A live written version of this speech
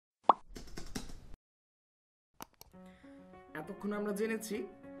এতক্ষণ আমরা জেনেছি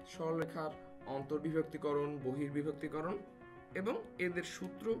সরলরেখার অন্তর্বিভক্তিকরণ, বহির্বিভক্তিকরণ এবং এদের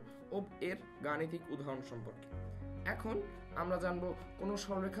সূত্র ও এর গাণিতিক উদাহরণ সম্পর্কে। এখন আমরা জানব কোনো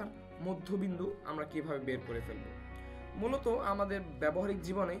সরলরেখার মধ্যবিন্দু আমরা কিভাবে বের করে ফেলব। মূলত আমাদের ব্যবহারিক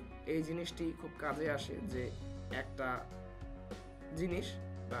জীবনে এই জিনিসটি খুব কাজে আসে যে একটা জিনিস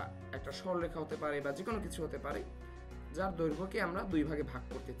বা একটা সরলরেখা হতে পারে বা যে কোনো কিছু হতে পারে যার দৈর্ঘ্যকে আমরা দুই ভাগে ভাগ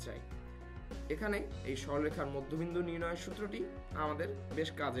করতে চাই। এখানে এই সরলরেখার মধ্যবিন্দু নির্ণয়ের সূত্রটি আমাদের বেশ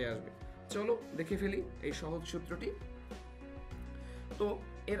কাজে আসবে। চলো দেখে ফেলি এই সহজ সূত্রটি। তো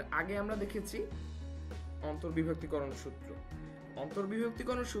এর আগে আমরা দেখেছি অন্তর্বিভক্তিকরণ সূত্র।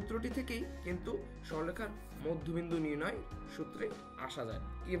 অন্তর্বিভক্তিকরণ সূত্রটি থেকেই কিন্তু সরলরেখার মধ্যবিন্দু নির্ণয় সূত্রে আসা যায়।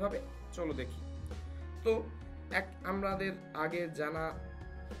 কিভাবে চলো দেখি। তো আমাদের আগে জানা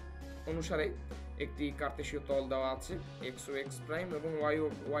অনুসারে একটি কার্তেশীয় তল দেওয়া আছে, এক্স ও এক্স প্রাইম এবং ওয়াই ও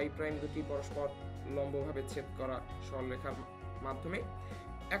ওয়াই প্রাইম দুটি পরস্পর লম্বভাবে ছেদ করা সরলরেখার মাধ্যমে।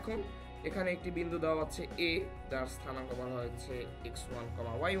 এখন এখানে একটি বিন্দু দেওয়া আছে এ, যার স্থানাঙ্ক বলা হয়েছে x1,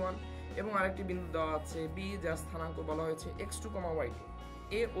 y1 এবং আরেকটি বিন্দু দেওয়া আছে বি, যার স্থানাঙ্ক বলা হয়েছে x2, y2।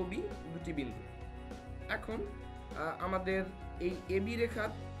 এ ও বি দুটি বিন্দু। এখন আমাদের এই এবি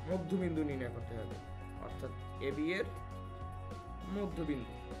রেখার মধ্যবিন্দু নির্ণয় করতে হবে, অর্থাৎ এবি এর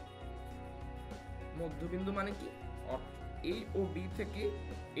মধ্যবিন্দু। মধ্যবিন্দু মানে কি? এ ও বি থেকে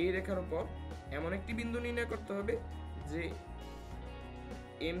এই রেখার উপর এমন একটি বিন্দু নির্ণয় করতে হবে যে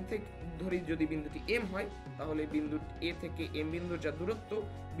এম থেকে, ধরি যদি বিন্দুটি এম হয়, তাহলে বিন্দু এ থেকে এম বিন্দুর যা দূরত্ব,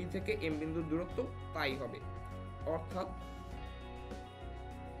 বি থেকে এম বিন্দুর দূরত্ব তাই হবে। অর্থাৎ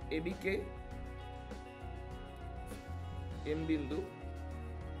এবি কে এম বিন্দু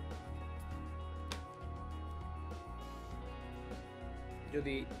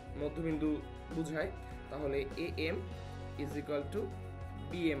যদি মধ্যবিন্দু বুঝায় তাহলে A M is equal to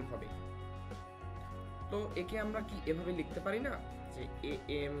B M হবে। তো একে আমরা কি এভাবে লিখতে পারি না যে A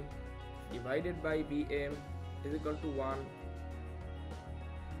M divided by B M is equal to 1?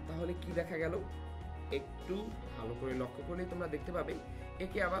 তাহলে কি দেখা গেল? একটু ভালো করে লক্ষ্য করলে তোমরা দেখতে পাবে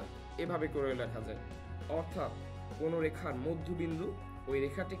একে আবার এভাবে করে লেখা যায়। অর্থাৎ কোন রেখার মধ্যবিন্দু ওই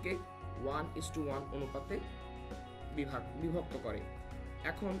রেখাটিকে 1:1 অনুপাতে বিভক্ত করে।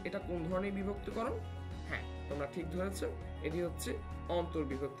 এখন এটা কোন ধরনের বিভক্তিকরণ? হ্যাঁ, তোমরা ঠিক ধরেছো, এটি হচ্ছে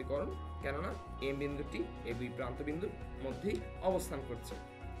অন্তর্বিভক্তিকরণ, কেননা এম বিন্দুটি এই দুই প্রান্ত বিন্দুর মধ্যেই অবস্থান করছে।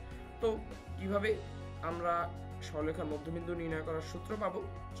 তো কিভাবে আমরা সরলরেখার মধ্যবিন্দু নির্ণয় করার সূত্র পাবো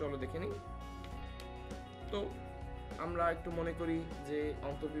চলো দেখে নিই। তো আমরা একটু মনে করি যে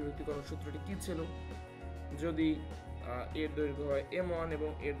অন্তর্বিভক্তিকরণ সূত্রটি কি ছিল। যদি এর দৈর্ঘ্য হয় m1 এবং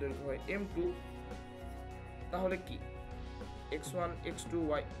এর দৈর্ঘ্য হয় m2, তাহলে কি x1 x2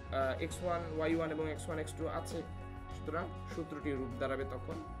 x1 y1 এবং x1 x2 আছে, সুতরাং সূত্রটির রূপ দাঁড়াবে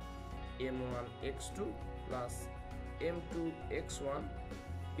তখন m1 x2 plus m2 x1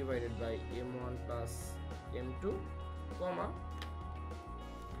 divided by m1 plus m2,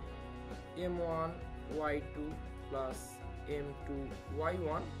 m1 y2 plus m2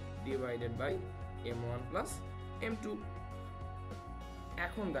 y1 divided by m1 plus m2।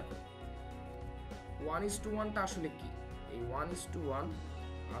 এখন দেখো 1:1 টা আসলে কি? এই 1:1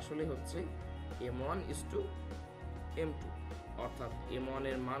 আসলে হচ্ছে m1:m2, অর্থাৎ m1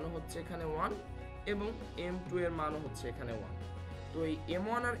 এর মানও হচ্ছে এখানে 1 এবং m2 এর মানও হচ্ছে এখানে 1। তো এই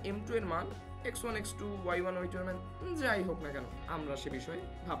m1 আর m2 এর মান x1 x2 y1 y2 এর মান যাই হোক না কেন, আমরা সে বিষয়ে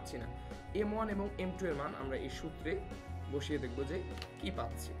ভাবছি না। m1 এবং m2 এর মান আমরা এই সূত্রে বসিয়ে দেখব যে কি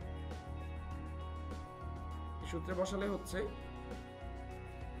পাচ্ছি। সূত্রে বসালে হচ্ছে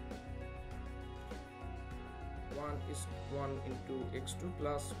 1 into x2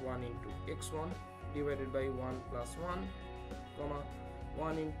 plus 1 into x1 divided by 1 plus 1,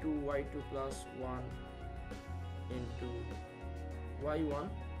 1 into y2 plus 1 into y1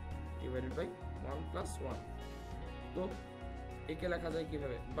 divided by 1 plus 1। তো একে লেখা যায়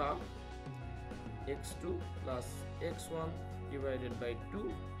কিভাবে? বা x2 plus x1 divided by 2,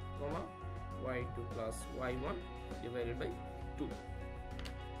 y2 plus y1 divided by 2।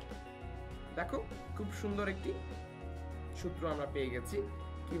 দেখো খুব সুন্দর একটি সূত্র আমরা পেয়ে গেছি।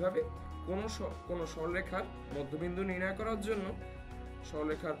 কিভাবে কোন সরলরেখার মধ্যবিন্দু নির্ণয় করার জন্য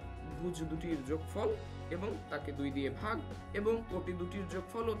সরলরেখার ভুজ দুটির যোগফল এবং তাকে 2 দিয়ে ভাগ এবং কোটি দুটির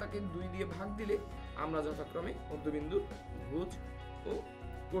যোগফল ও তাকে 2 দিয়ে ভাগ দিলে আমরা যথাক্রমে মধ্যবিন্দুর ভুজ ও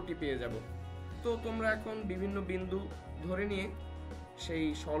কোটি পেয়ে যাব। তো তোমরা এখন বিভিন্ন বিন্দু ধরে নিয়ে সেই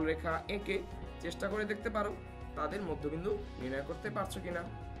সরলরেখা এঁকে চেষ্টা করে দেখতে পারো তাদের মধ্যবিন্দু নির্ণয় করতে পারছো কিনা।